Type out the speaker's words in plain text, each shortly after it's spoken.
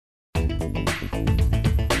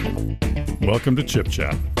Welcome to Chip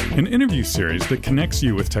Chat, an interview series that connects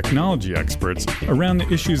you with technology experts around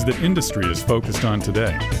the issues that industry is focused on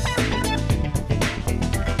today.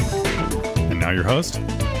 And now your host,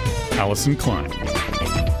 Allison Klein.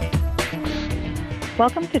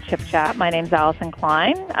 Welcome to Chip Chat. My name's Allison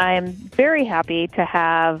Klein. I am very happy to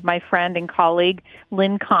have my friend and colleague,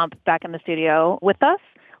 Lynn Komp, back in the studio with us.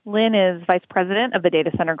 Lynn is Vice President of the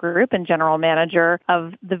Data Center Group and General Manager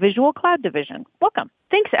of the Visual Cloud Division. Welcome.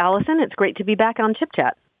 Thanks, Allison. It's great to be back on Chip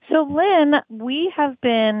Chat. So, Lynn, we have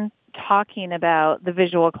been talking about the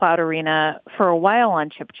Visual Cloud arena for a while on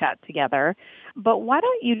Chip Chat together, but why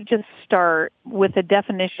don't you just start with a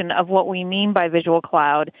definition of what we mean by Visual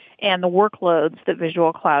Cloud and the workloads that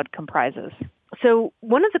Visual Cloud comprises? So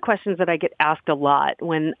one of the questions that I get asked a lot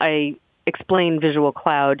when I explain Visual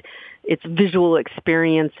Cloud, it's visual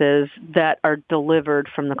experiences that are delivered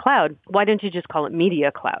from the cloud. Why don't you just call it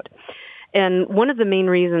Media Cloud? And one of the main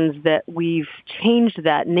reasons that we've changed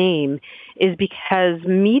that name is because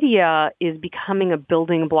media is becoming a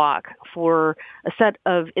building block for a set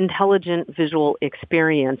of intelligent visual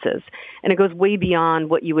experiences. And it goes way beyond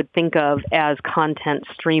what you would think of as content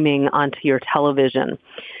streaming onto your television.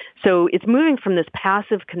 So it's moving from this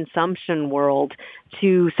passive consumption world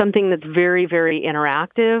to something that's very, very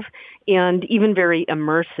interactive and even very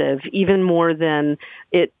immersive, even more than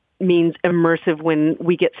it means immersive when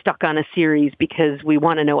we get stuck on a series because we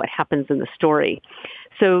want to know what happens in the story.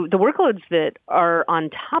 So the workloads that are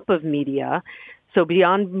on top of media, so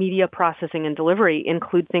beyond media processing and delivery,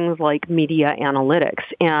 include things like media analytics.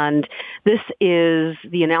 And this is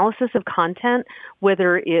the analysis of content,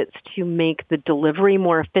 whether it's to make the delivery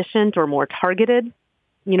more efficient or more targeted.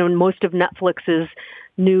 You know, most of Netflix's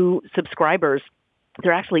new subscribers,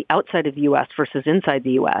 they're actually outside of the U.S. versus inside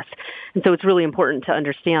the U.S. And so it's really important to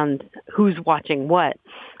understand who's watching what.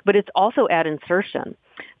 But it's also ad insertion.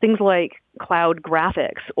 Things like cloud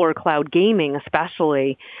graphics or cloud gaming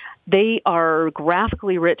especially, they are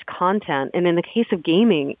graphically rich content. And in the case of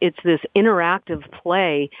gaming, it's this interactive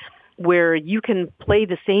play where you can play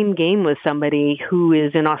the same game with somebody who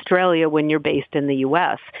is in Australia when you're based in the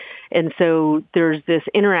U.S. And so there's this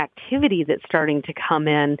interactivity that's starting to come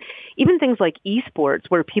in, even things like esports,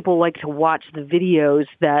 where people like to watch the videos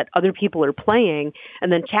that other people are playing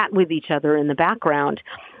and then chat with each other in the background.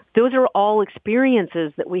 Those are all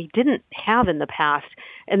experiences that we didn't have in the past,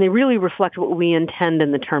 and they really reflect what we intend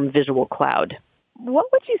in the term Visual Cloud. What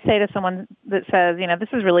would you say to someone that says, you know, this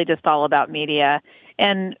is really just all about media,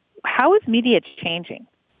 and how is media changing?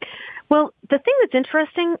 Well, the thing that's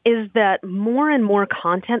interesting is that more and more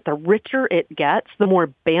content, the richer it gets, the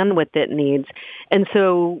more bandwidth it needs. And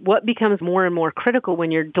so what becomes more and more critical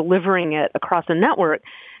when you're delivering it across a network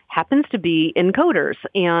happens to be encoders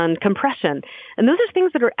and compression. And those are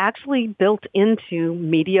things that are actually built into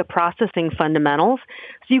media processing fundamentals.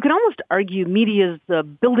 So you could almost argue media is the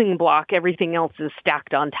building block everything else is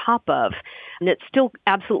stacked on top of. And it's still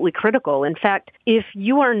absolutely critical. In fact, if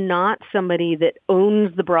you are not somebody that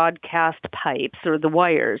owns the broadcast pipes or the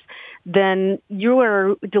wires, then you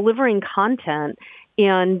are delivering content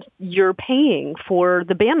and you're paying for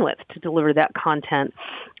the bandwidth to deliver that content.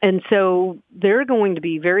 And so they're going to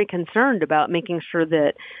be very concerned about making sure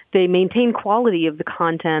that they maintain quality of the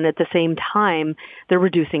content at the same time they're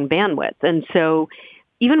reducing bandwidth. And so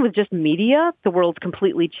even with just media, the world's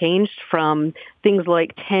completely changed from things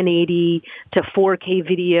like 1080 to 4K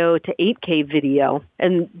video to 8K video.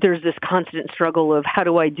 And there's this constant struggle of how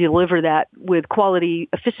do I deliver that with quality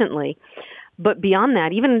efficiently? But beyond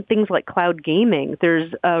that, even things like cloud gaming,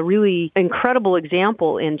 there's a really incredible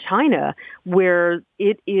example in China where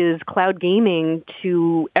it is cloud gaming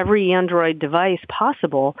to every Android device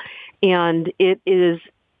possible, and it is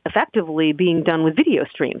effectively being done with video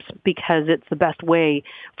streams because it's the best way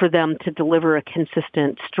for them to deliver a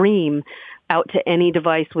consistent stream out to any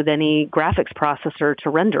device with any graphics processor to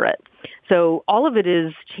render it. So all of it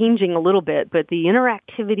is changing a little bit, but the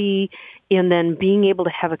interactivity and then being able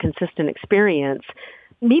to have a consistent experience,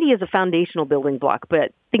 media is a foundational building block,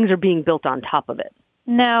 but things are being built on top of it.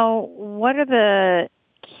 Now, what are the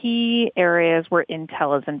key areas where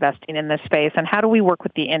Intel is investing in this space, and how do we work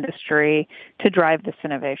with the industry to drive this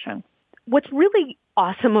innovation? What's really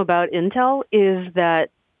awesome about Intel is that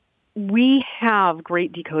we have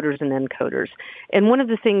great decoders and encoders. And one of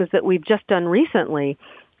the things that we've just done recently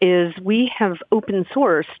is we have open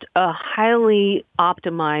sourced a highly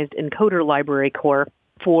optimized encoder library core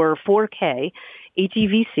for 4K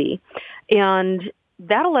HEVC. And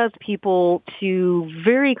that allows people to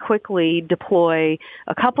very quickly deploy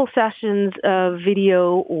a couple sessions of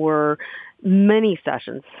video or many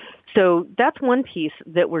sessions. So that's one piece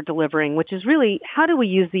that we're delivering, which is really how do we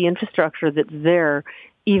use the infrastructure that's there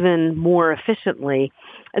even more efficiently.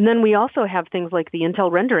 And then we also have things like the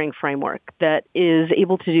Intel rendering framework that is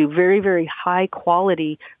able to do very, very high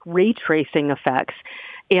quality ray tracing effects.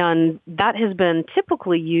 And that has been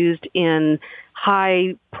typically used in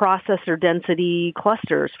high processor density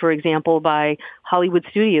clusters, for example, by Hollywood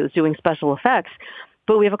studios doing special effects.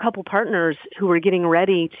 But we have a couple partners who are getting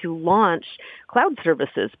ready to launch cloud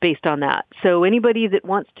services based on that. So anybody that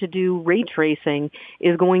wants to do ray tracing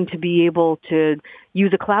is going to be able to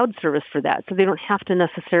use a cloud service for that. So they don't have to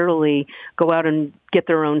necessarily go out and get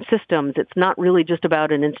their own systems. It's not really just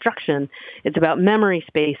about an instruction. It's about memory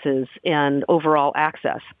spaces and overall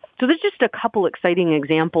access. So there's just a couple exciting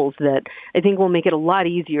examples that I think will make it a lot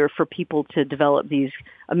easier for people to develop these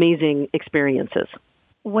amazing experiences.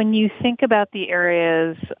 When you think about the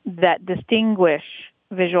areas that distinguish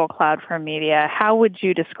Visual Cloud from media, how would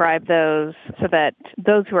you describe those so that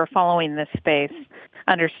those who are following this space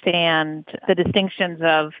understand the distinctions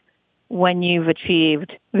of when you've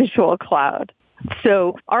achieved Visual Cloud?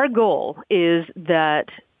 So our goal is that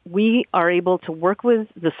we are able to work with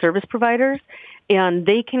the service providers and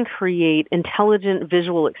they can create intelligent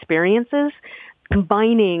visual experiences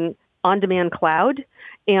combining on-demand cloud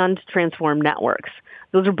and transform networks.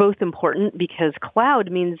 Those are both important because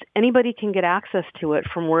cloud means anybody can get access to it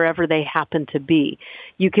from wherever they happen to be.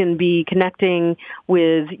 You can be connecting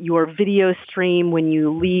with your video stream when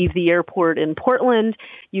you leave the airport in Portland.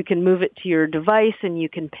 You can move it to your device and you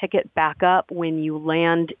can pick it back up when you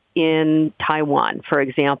land in Taiwan, for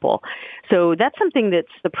example. So that's something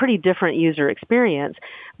that's a pretty different user experience.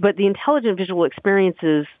 But the intelligent visual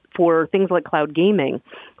experiences for things like cloud gaming,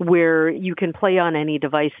 where you can play on any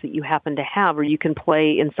device that you happen to have, or you can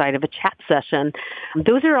play inside of a chat session.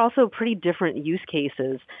 Those are also pretty different use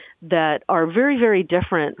cases that are very, very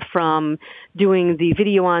different from doing the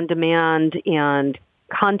video on demand and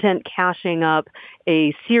content caching up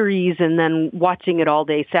a series and then watching it all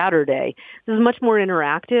day Saturday. This is much more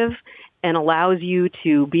interactive and allows you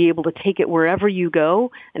to be able to take it wherever you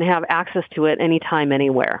go and have access to it anytime,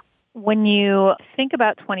 anywhere. When you think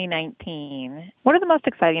about 2019, what are the most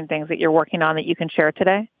exciting things that you're working on that you can share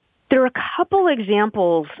today? There are a couple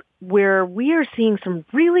examples where we are seeing some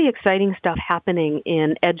really exciting stuff happening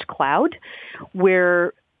in Edge Cloud,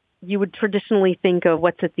 where you would traditionally think of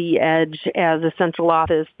what's at the edge as a central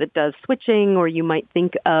office that does switching, or you might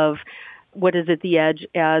think of what is at the edge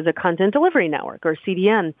as a content delivery network or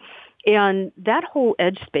CDN. And that whole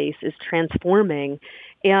edge space is transforming.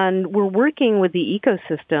 And we're working with the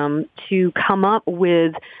ecosystem to come up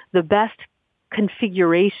with the best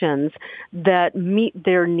configurations that meet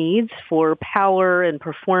their needs for power and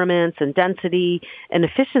performance and density and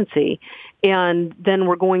efficiency. And then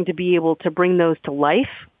we're going to be able to bring those to life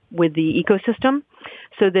with the ecosystem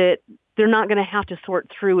so that they're not going to have to sort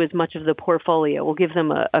through as much of the portfolio. We'll give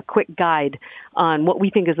them a quick guide on what we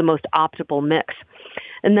think is the most optimal mix.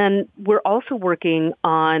 And then we're also working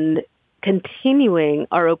on continuing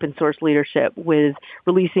our open source leadership with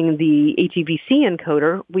releasing the HEVC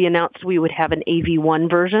encoder. We announced we would have an AV1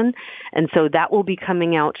 version, and so that will be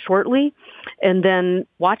coming out shortly. And then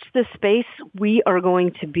watch this space. We are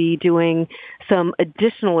going to be doing some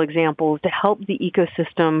additional examples to help the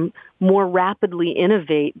ecosystem more rapidly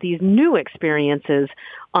innovate these new experiences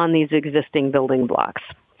on these existing building blocks.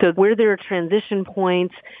 So where there are transition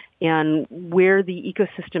points and where the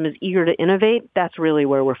ecosystem is eager to innovate, that's really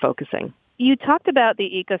where we're focusing. You talked about the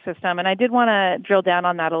ecosystem, and I did want to drill down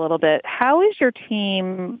on that a little bit. How is your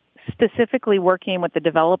team specifically working with the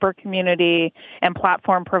developer community and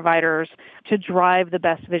platform providers to drive the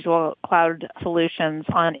best visual cloud solutions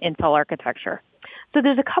on Intel architecture? So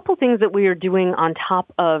there's a couple things that we are doing on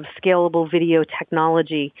top of scalable video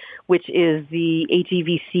technology, which is the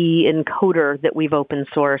HEVC encoder that we've open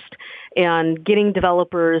sourced, and getting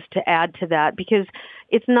developers to add to that because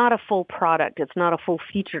it's not a full product. It's not a full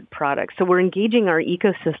featured product. So we're engaging our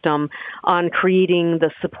ecosystem on creating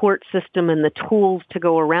the support system and the tools to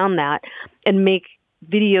go around that and make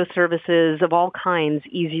video services of all kinds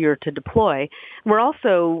easier to deploy. We're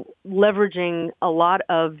also leveraging a lot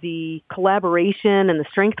of the collaboration and the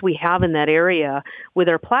strength we have in that area with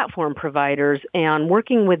our platform providers and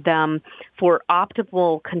working with them for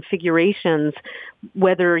optimal configurations,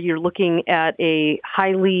 whether you're looking at a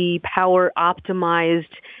highly power optimized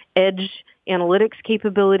edge analytics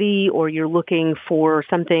capability or you're looking for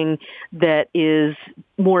something that is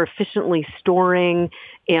more efficiently storing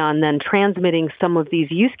and then transmitting some of these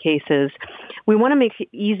use cases. We want to make it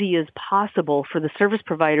easy as possible for the service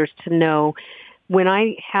providers to know when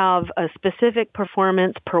I have a specific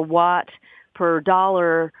performance per watt, per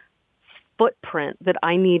dollar, footprint that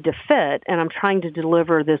I need to fit and I'm trying to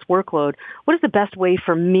deliver this workload, what is the best way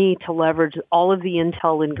for me to leverage all of the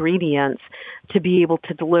Intel ingredients to be able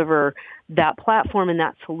to deliver that platform and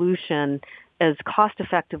that solution as cost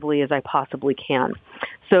effectively as I possibly can?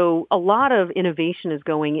 So a lot of innovation is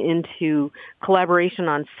going into collaboration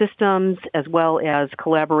on systems as well as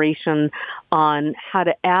collaboration on how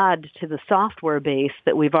to add to the software base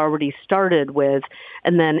that we've already started with,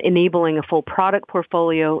 and then enabling a full product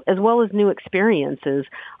portfolio as well as new experiences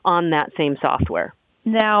on that same software.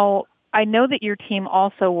 Now, I know that your team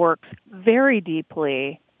also works very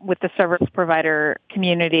deeply with the service provider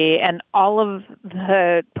community and all of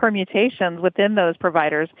the permutations within those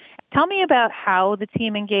providers. Tell me about how the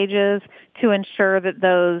team engages to ensure that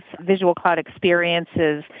those visual cloud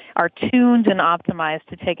experiences are tuned and optimized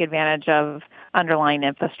to take advantage of underlying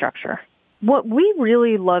infrastructure. What we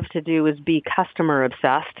really love to do is be customer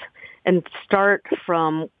obsessed and start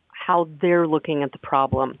from how they're looking at the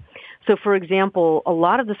problem. So, for example, a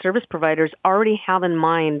lot of the service providers already have in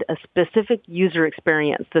mind a specific user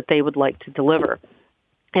experience that they would like to deliver.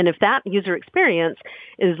 And if that user experience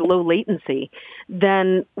is low latency,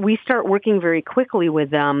 then we start working very quickly with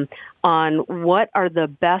them on what are the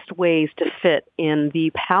best ways to fit in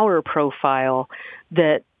the power profile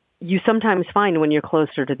that you sometimes find when you're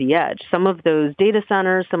closer to the edge. Some of those data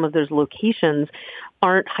centers, some of those locations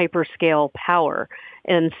aren't hyperscale power.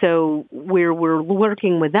 And so where we're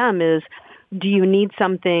working with them is, do you need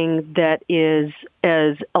something that is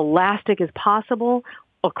as elastic as possible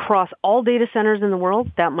across all data centers in the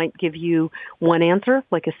world? That might give you one answer,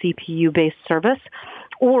 like a CPU-based service.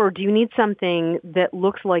 Or do you need something that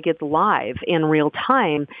looks like it's live in real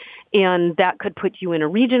time? And that could put you in a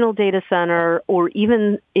regional data center or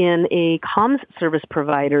even in a comms service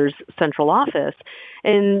provider's central office.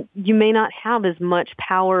 And you may not have as much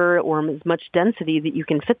power or as much density that you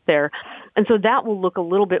can fit there. And so that will look a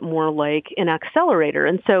little bit more like an accelerator.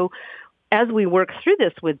 And so as we work through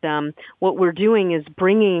this with them, what we're doing is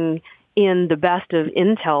bringing in the best of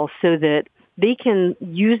Intel so that they can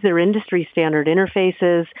use their industry standard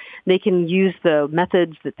interfaces. They can use the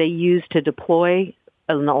methods that they use to deploy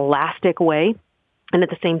an elastic way. And at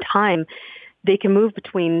the same time, they can move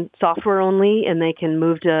between software only and they can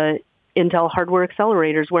move to Intel hardware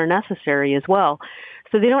accelerators where necessary as well.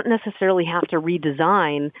 So they don't necessarily have to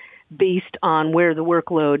redesign based on where the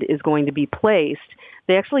workload is going to be placed.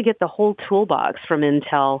 They actually get the whole toolbox from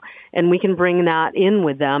Intel, and we can bring that in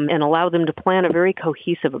with them and allow them to plan a very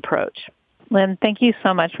cohesive approach. Lynn, thank you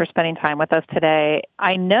so much for spending time with us today.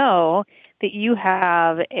 I know that you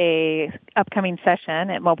have a upcoming session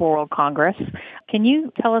at Mobile World Congress. Can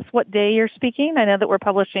you tell us what day you're speaking? I know that we're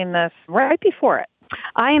publishing this right before it.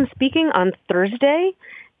 I am speaking on Thursday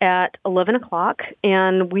at 11 o'clock,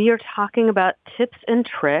 and we are talking about tips and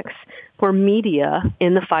tricks for media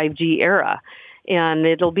in the 5G era. And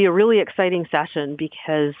it'll be a really exciting session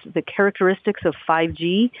because the characteristics of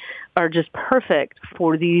 5G are just perfect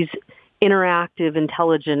for these interactive,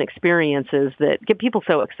 intelligent experiences that get people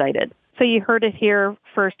so excited. So you heard it here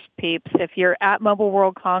first, peeps. If you're at Mobile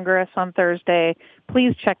World Congress on Thursday,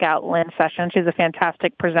 please check out Lynn Sessions. She's a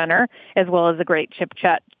fantastic presenter as well as a great Chip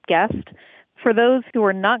Chat guest. For those who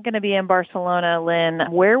are not going to be in Barcelona, Lynn,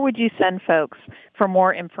 where would you send folks for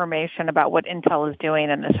more information about what Intel is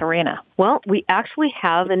doing in this arena? Well, we actually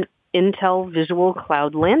have an Intel Visual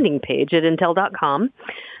Cloud landing page at Intel.com.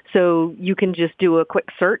 So you can just do a quick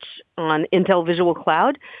search on Intel Visual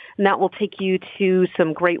Cloud, and that will take you to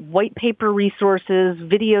some great white paper resources,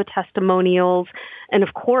 video testimonials, and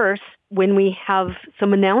of course, when we have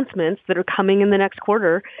some announcements that are coming in the next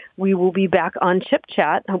quarter, we will be back on Chip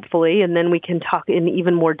Chat, hopefully, and then we can talk in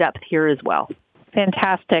even more depth here as well.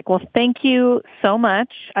 Fantastic. Well, thank you so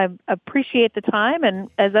much. I appreciate the time, and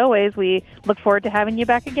as always, we look forward to having you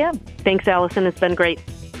back again. Thanks, Allison. It's been great.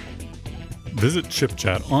 Visit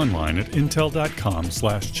ChipChat online at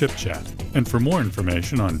intel.com/chipchat. And for more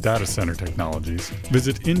information on data center technologies,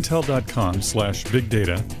 visit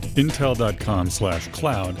intel.com/bigdata,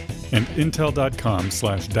 intel.com/cloud, and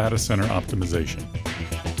intel.com/data center optimization.